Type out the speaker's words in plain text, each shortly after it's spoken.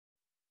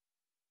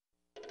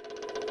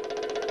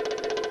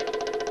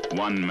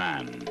One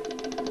man.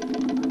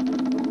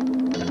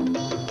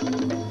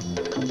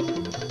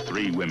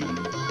 3 women.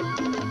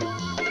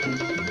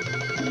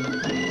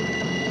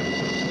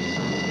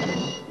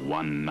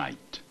 1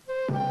 night.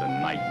 The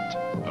night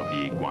of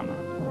the iguana.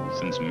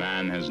 Since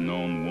man has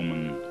known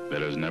woman, there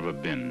has never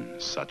been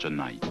such a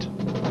night.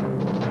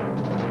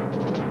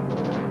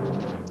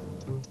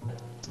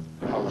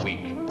 How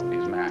weak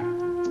is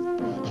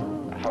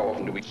man? How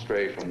often do we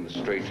stray from the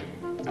straight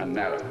and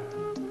narrow?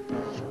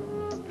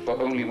 For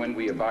only when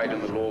we abide in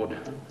the Lord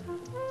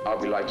are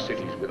we like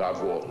cities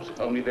without walls.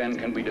 Only then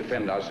can we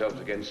defend ourselves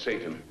against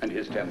Satan and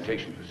his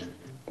temptations.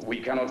 We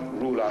cannot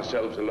rule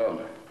ourselves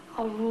alone.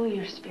 I'll rule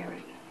your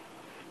spirit.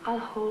 I'll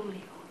hold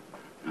you.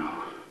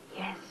 No.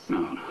 Yes.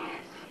 No.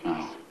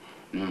 Yes.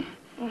 No.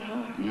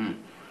 Mm.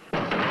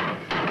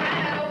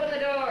 Shannon, open the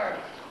door.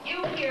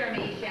 You hear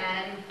me,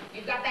 Shannon.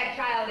 You've got that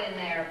child in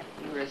there.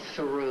 You're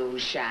through,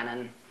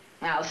 Shannon.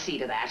 I'll see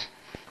to that.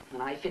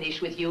 When I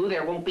finish with you,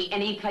 there won't be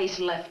any place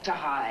left to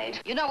hide.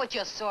 You know what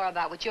you're sore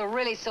about, what you're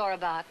really sore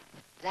about?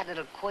 That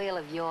little quail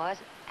of yours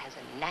has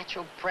a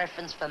natural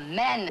preference for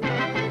men.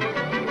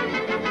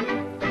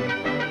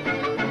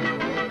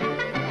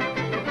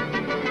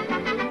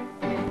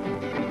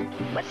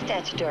 What's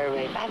statutory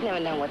rape? I've never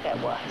known what that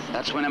was.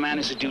 That's when a man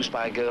is seduced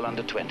by a girl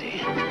under 20.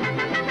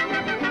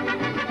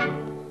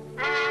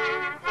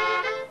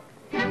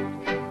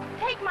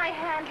 Take my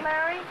hand,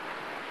 Larry.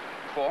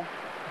 For?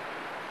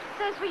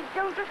 Says we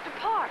don't drift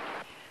apart.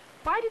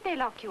 Why did they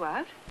lock you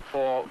out?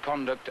 For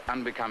conduct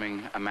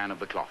unbecoming a man of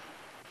the cloth.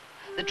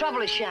 The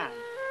trouble is, Shannon,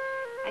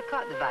 I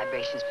caught the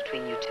vibrations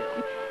between you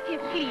two. Here,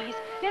 please,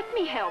 let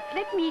me help.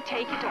 Let me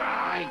take it off.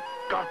 I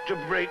got to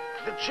break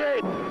the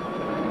chain.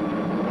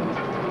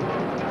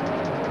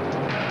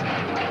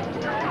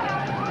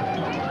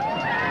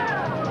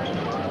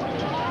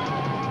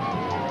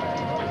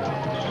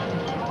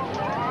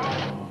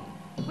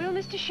 Will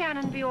Mr.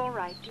 Shannon be all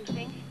right, do you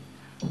think?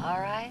 All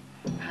right?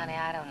 Honey,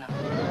 I don't know.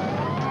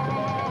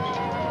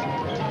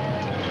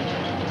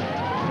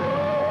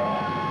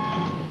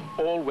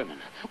 All women,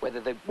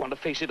 whether they want to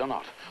face it or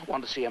not,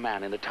 want to see a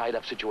man in a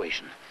tied-up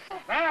situation.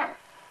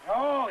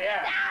 Oh,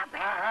 yeah. Stop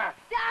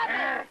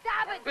it!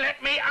 Stop it!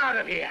 Let me out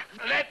of here.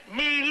 Let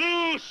me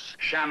loose.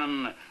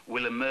 Shannon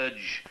will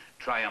emerge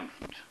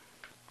triumphant.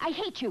 I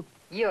hate you.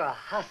 You're a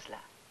hustler.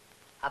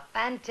 A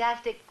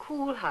fantastic,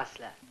 cool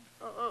hustler.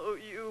 Oh,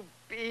 you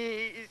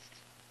beast.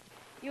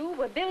 You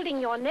were building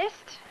your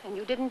nest, and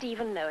you didn't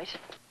even know it.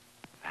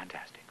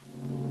 Fantastic.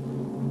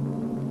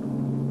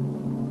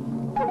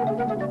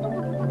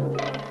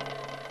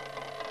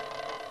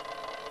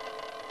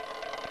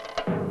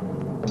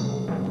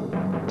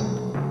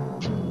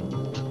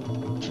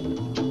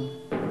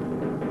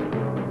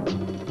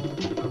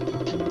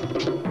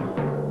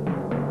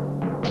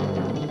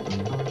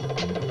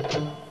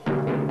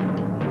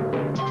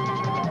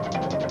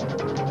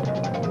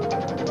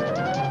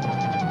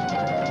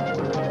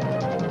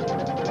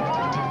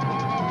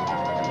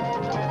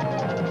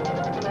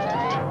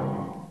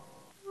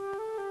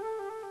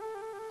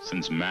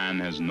 Since man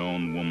has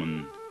known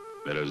woman,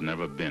 there has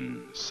never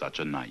been such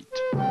a night.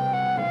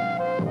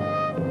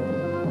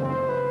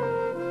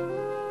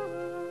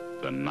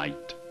 The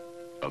night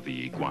of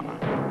the iguana.